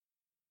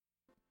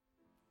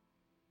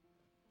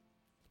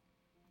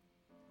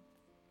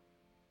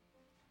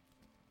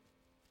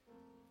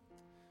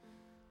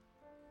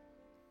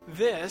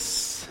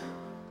This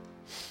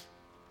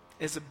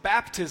is a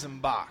baptism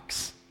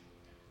box.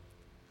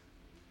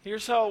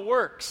 Here's how it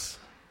works.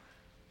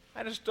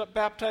 I just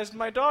baptized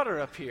my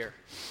daughter up here,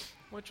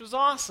 which was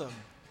awesome.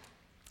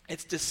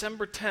 It's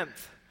December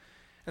 10th.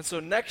 And so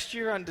next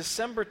year on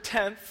December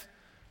 10th,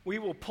 we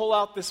will pull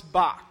out this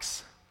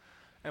box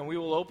and we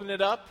will open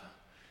it up,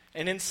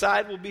 and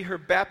inside will be her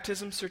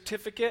baptism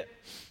certificate,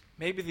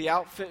 maybe the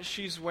outfit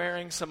she's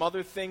wearing, some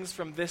other things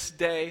from this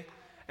day,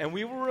 and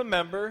we will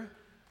remember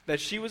that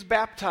she was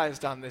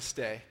baptized on this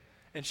day,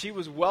 and she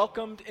was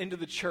welcomed into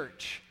the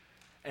church,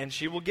 and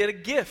she will get a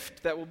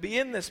gift that will be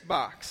in this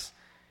box,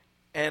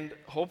 and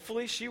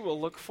hopefully she will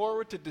look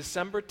forward to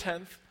December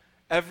 10th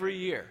every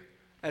year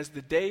as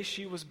the day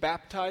she was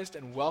baptized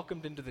and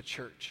welcomed into the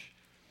church.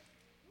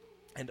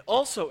 And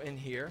also in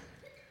here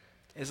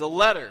is a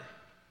letter.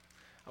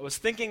 I was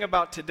thinking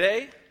about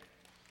today,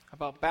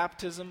 about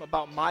baptism,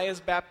 about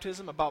Maya's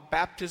baptism, about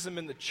baptism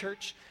in the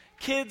church.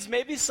 Kids,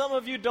 maybe some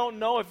of you don't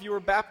know if you were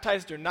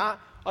baptized or not.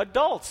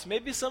 Adults,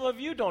 maybe some of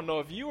you don't know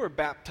if you were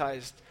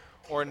baptized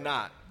or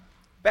not.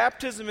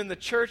 Baptism in the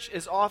church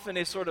is often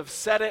a sort of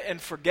set it and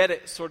forget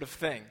it sort of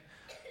thing.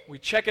 We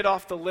check it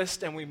off the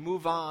list and we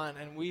move on,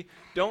 and we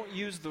don't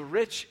use the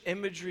rich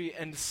imagery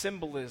and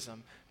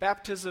symbolism.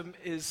 Baptism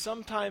is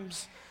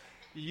sometimes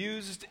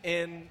used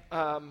in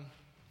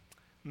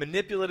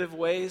manipulative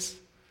ways.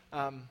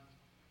 I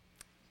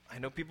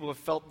know people have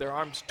felt their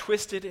arms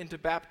twisted into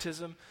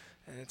baptism,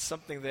 and it's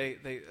something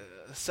a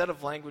set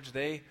of language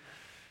they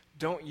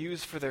don't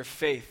use for their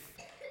faith.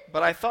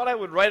 But I thought I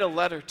would write a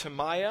letter to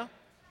Maya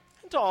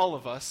and to all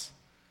of us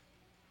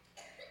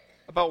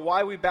about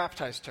why we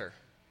baptized her.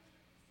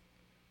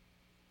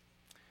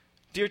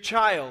 Dear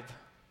child,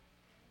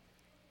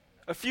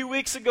 a few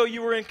weeks ago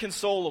you were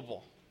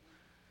inconsolable.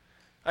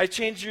 I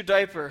changed your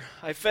diaper,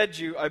 I fed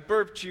you, I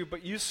burped you,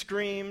 but you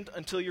screamed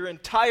until your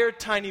entire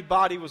tiny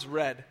body was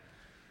red.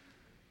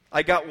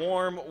 I got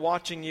warm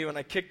watching you, and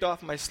I kicked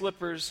off my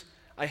slippers.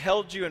 I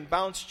held you and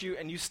bounced you,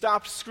 and you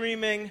stopped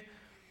screaming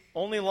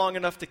only long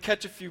enough to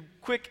catch a few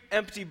quick,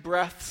 empty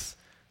breaths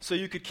so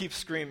you could keep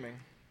screaming.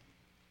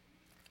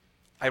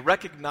 I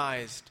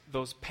recognized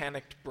those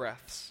panicked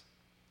breaths,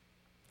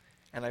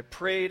 and I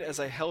prayed as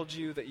I held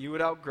you that you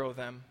would outgrow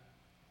them,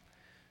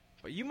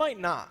 but you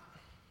might not.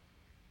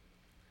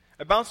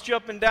 I bounced you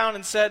up and down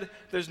and said,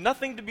 there's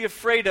nothing to be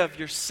afraid of,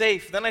 you're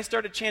safe. Then I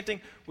started chanting,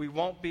 we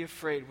won't be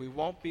afraid, we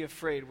won't be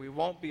afraid, we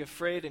won't be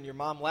afraid, and your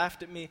mom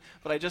laughed at me,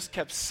 but I just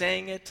kept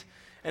saying it,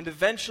 and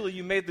eventually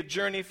you made the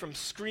journey from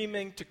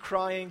screaming to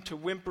crying to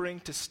whimpering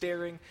to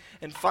staring,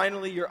 and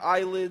finally your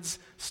eyelids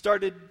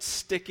started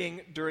sticking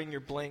during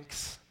your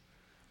blinks.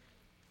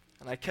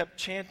 And I kept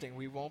chanting,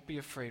 we won't be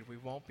afraid, we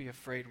won't be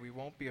afraid, we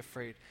won't be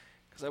afraid,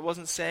 because I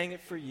wasn't saying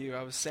it for you,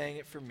 I was saying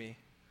it for me.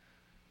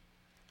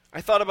 I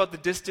thought about the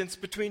distance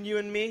between you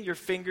and me, your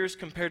fingers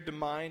compared to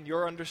mine,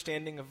 your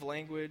understanding of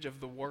language,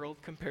 of the world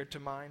compared to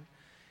mine.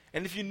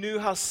 And if you knew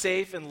how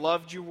safe and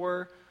loved you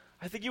were,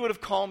 I think you would have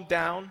calmed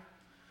down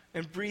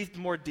and breathed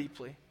more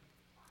deeply.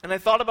 And I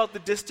thought about the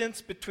distance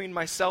between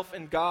myself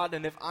and God,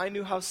 and if I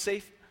knew how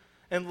safe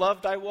and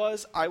loved I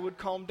was, I would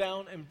calm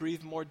down and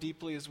breathe more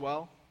deeply as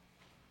well.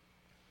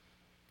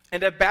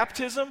 And at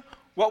baptism,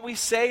 what we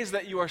say is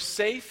that you are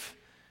safe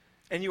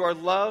and you are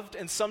loved,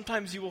 and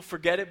sometimes you will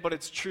forget it, but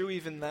it's true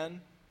even then.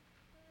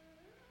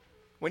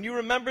 When you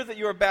remember that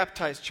you are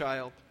baptized,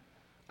 child,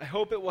 I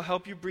hope it will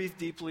help you breathe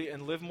deeply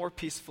and live more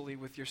peacefully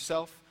with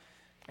yourself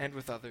and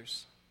with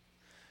others.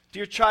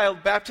 Dear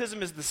child,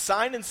 baptism is the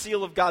sign and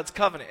seal of God's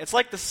covenant. It's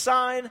like the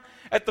sign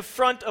at the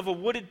front of a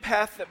wooded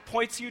path that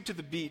points you to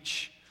the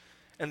beach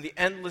and the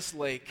endless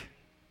lake.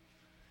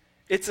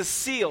 It's a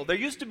seal. There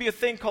used to be a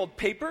thing called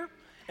paper,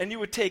 and you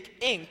would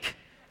take ink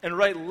and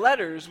write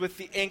letters with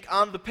the ink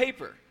on the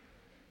paper.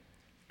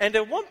 And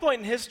at one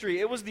point in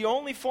history, it was the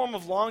only form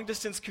of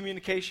long-distance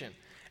communication.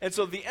 And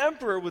so the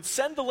emperor would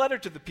send the letter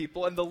to the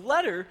people, and the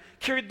letter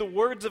carried the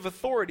words of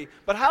authority.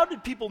 But how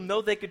did people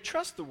know they could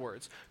trust the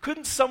words?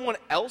 Couldn't someone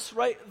else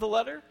write the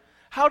letter?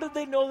 How did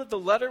they know that the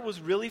letter was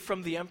really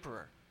from the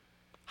emperor?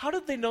 How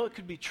did they know it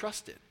could be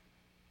trusted?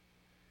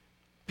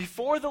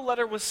 Before the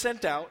letter was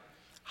sent out,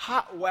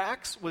 hot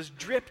wax was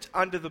dripped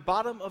onto the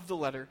bottom of the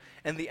letter,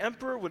 and the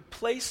emperor would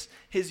place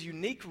his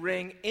unique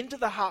ring into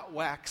the hot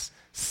wax,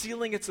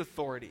 sealing its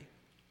authority.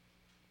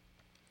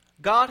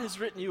 God has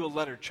written you a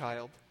letter,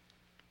 child,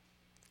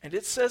 and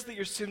it says that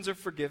your sins are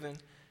forgiven,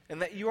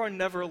 and that you are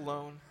never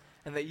alone,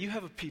 and that you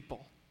have a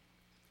people.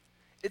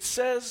 It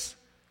says,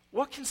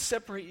 what can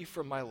separate you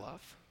from my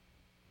love?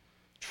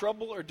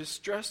 Trouble or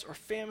distress or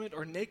famine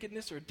or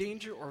nakedness or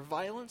danger or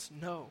violence?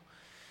 No.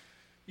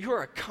 You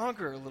are a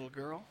conqueror, little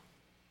girl.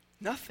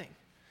 Nothing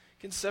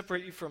can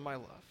separate you from my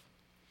love.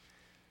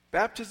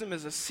 Baptism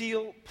is a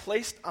seal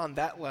placed on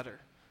that letter,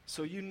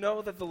 so you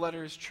know that the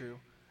letter is true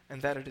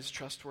and that it is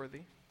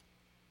trustworthy.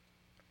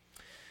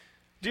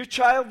 Dear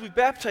child, we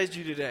baptized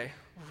you today.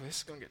 Ooh, this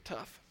is going to get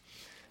tough.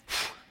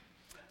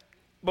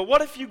 But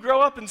what if you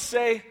grow up and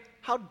say,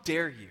 how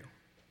dare you?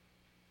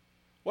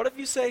 What if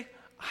you say,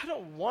 I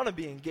don't want to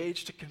be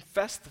engaged to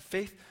confess the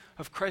faith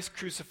of Christ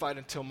crucified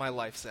until my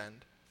life's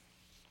end.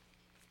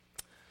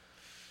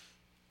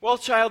 Well,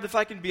 child, if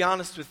I can be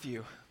honest with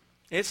you,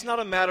 it's not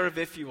a matter of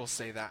if you will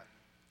say that.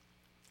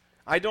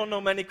 I don't know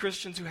many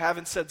Christians who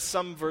haven't said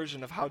some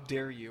version of how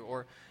dare you,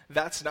 or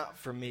that's not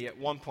for me at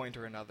one point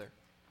or another.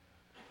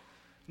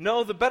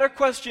 No, the better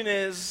question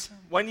is,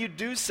 when you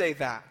do say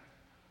that,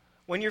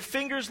 when your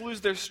fingers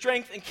lose their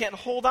strength and can't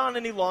hold on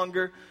any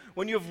longer,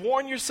 when you have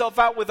worn yourself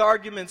out with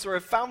arguments or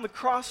have found the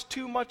cross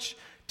too much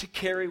to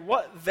carry,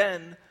 what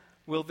then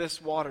will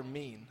this water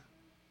mean?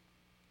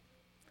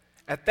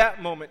 At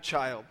that moment,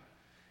 child,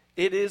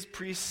 it is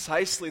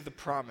precisely the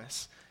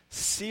promise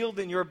sealed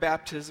in your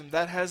baptism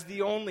that has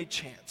the only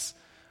chance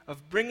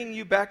of bringing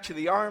you back to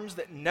the arms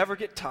that never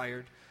get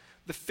tired,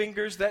 the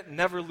fingers that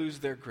never lose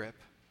their grip.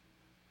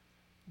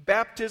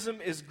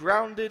 Baptism is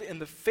grounded in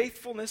the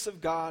faithfulness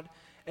of God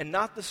and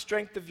not the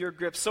strength of your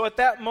grip. So at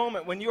that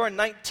moment, when you are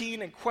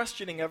 19 and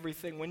questioning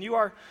everything, when you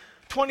are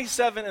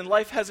 27 and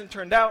life hasn't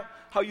turned out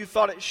how you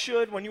thought it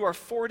should, when you are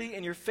 40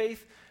 and your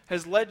faith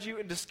has led you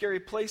into scary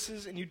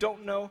places and you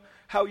don't know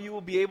how you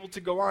will be able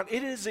to go on,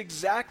 it is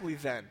exactly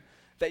then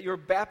that your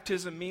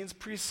baptism means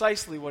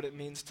precisely what it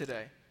means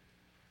today.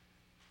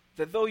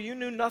 That though you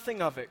knew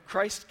nothing of it,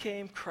 Christ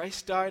came,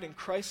 Christ died, and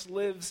Christ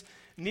lives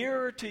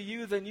nearer to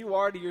you than you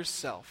are to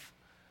yourself.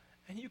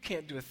 And you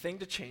can't do a thing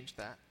to change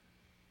that.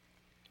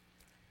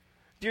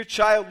 Dear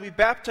child, we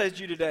baptized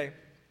you today,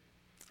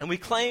 and we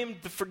claimed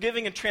the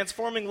forgiving and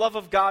transforming love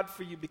of God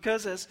for you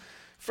because, as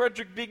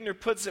Frederick Buechner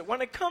puts it,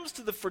 when it comes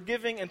to the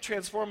forgiving and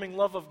transforming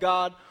love of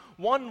God,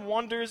 one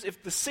wonders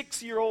if the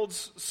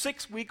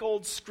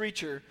 6-week-old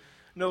screecher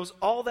knows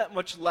all that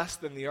much less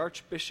than the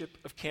Archbishop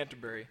of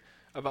Canterbury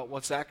about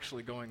what's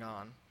actually going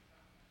on.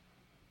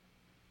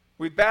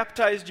 We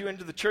baptized you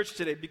into the church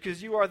today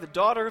because you are the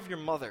daughter of your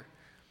mother.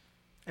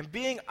 And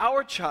being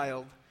our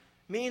child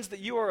means that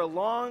you are a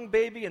long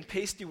baby and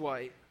pasty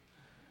white.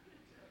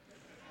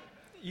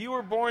 You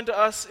were born to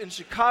us in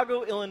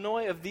Chicago,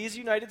 Illinois of these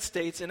United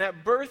States, and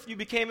at birth you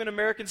became an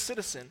American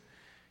citizen.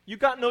 You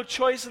got no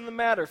choice in the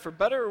matter. For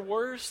better or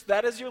worse,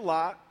 that is your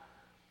lot.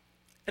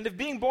 And if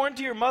being born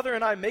to your mother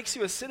and I makes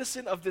you a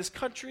citizen of this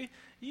country,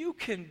 you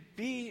can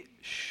be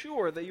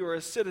sure that you are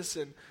a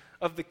citizen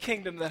of the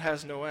kingdom that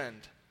has no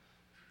end.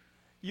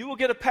 You will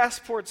get a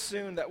passport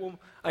soon that will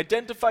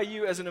identify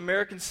you as an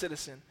American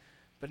citizen,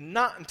 but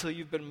not until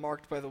you've been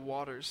marked by the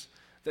waters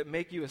that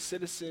make you a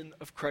citizen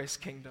of Christ's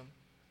kingdom.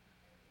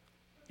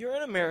 You're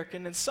an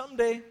American, and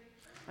someday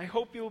I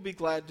hope you will be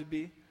glad to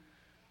be.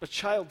 But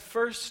child,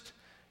 first,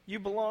 you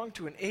belong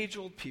to an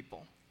age-old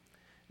people,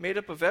 made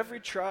up of every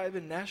tribe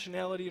and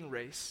nationality and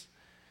race.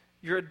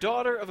 You're a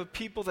daughter of a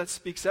people that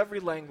speaks every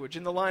language,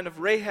 in the line of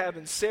Rahab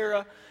and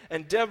Sarah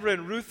and Deborah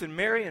and Ruth and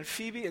Mary and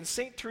Phoebe and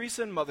St.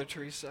 Teresa and Mother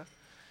Teresa.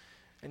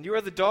 And you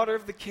are the daughter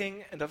of the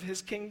King, and of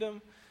his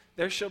kingdom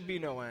there shall be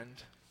no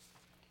end.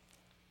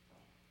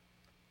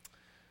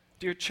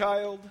 Dear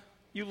child,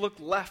 you look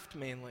left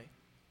mainly.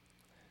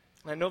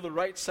 And I know the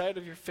right side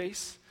of your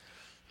face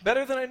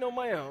better than I know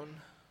my own.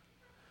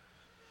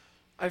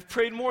 I've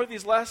prayed more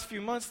these last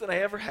few months than I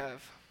ever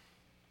have.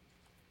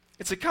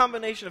 It's a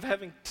combination of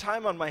having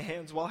time on my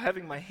hands while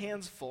having my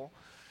hands full,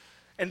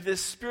 and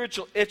this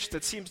spiritual itch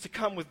that seems to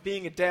come with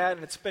being a dad,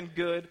 and it's been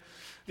good.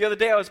 The other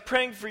day I was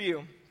praying for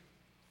you,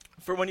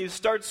 for when you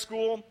start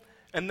school,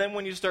 and then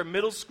when you start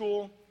middle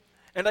school,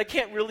 and I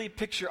can't really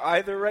picture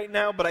either right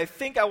now, but I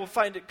think I will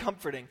find it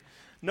comforting,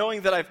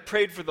 knowing that I've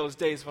prayed for those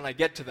days when I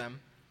get to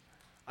them.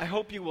 I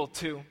hope you will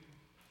too.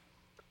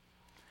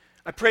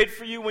 I prayed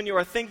for you when you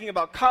are thinking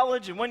about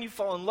college and when you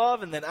fall in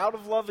love and then out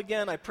of love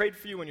again. I prayed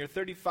for you when you're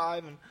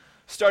 35 and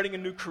starting a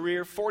new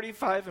career,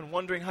 45 and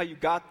wondering how you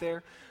got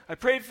there. I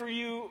prayed for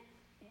you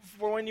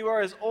for when you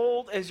are as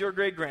old as your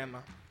great-grandma.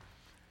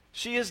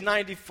 She is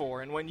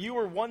 94, and when you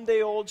were 1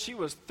 day old, she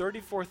was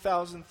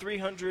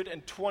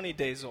 34,320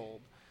 days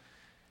old.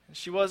 And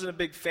she wasn't a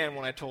big fan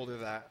when I told her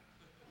that.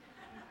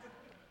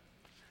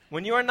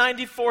 When you are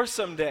 94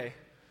 someday,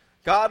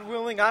 God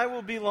willing, I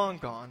will be long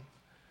gone.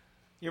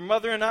 Your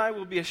mother and I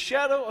will be a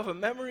shadow of a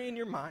memory in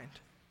your mind.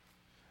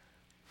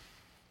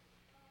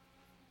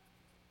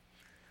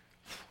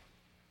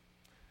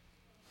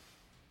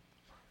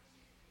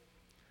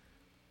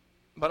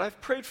 But I've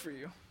prayed for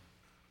you.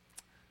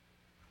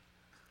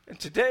 And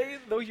today,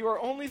 though you are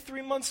only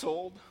 3 months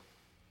old,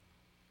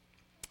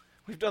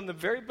 we've done the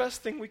very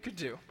best thing we could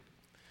do.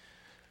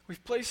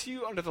 We've placed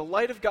you under the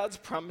light of God's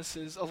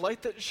promises, a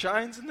light that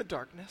shines in the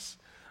darkness,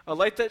 a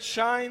light that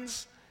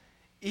shines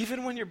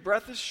even when your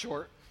breath is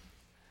short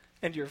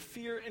and your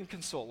fear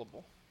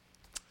inconsolable.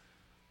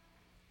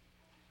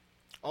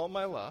 All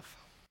my love.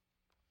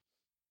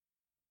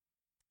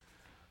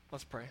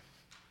 Let's pray.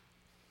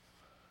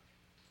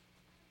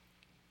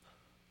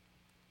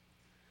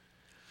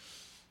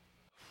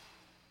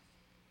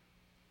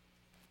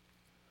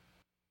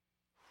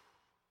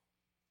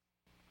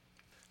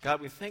 God,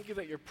 we thank you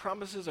that your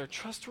promises are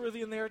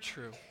trustworthy and they are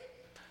true.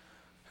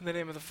 In the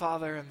name of the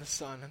Father, and the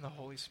Son, and the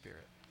Holy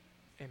Spirit.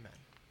 Amen.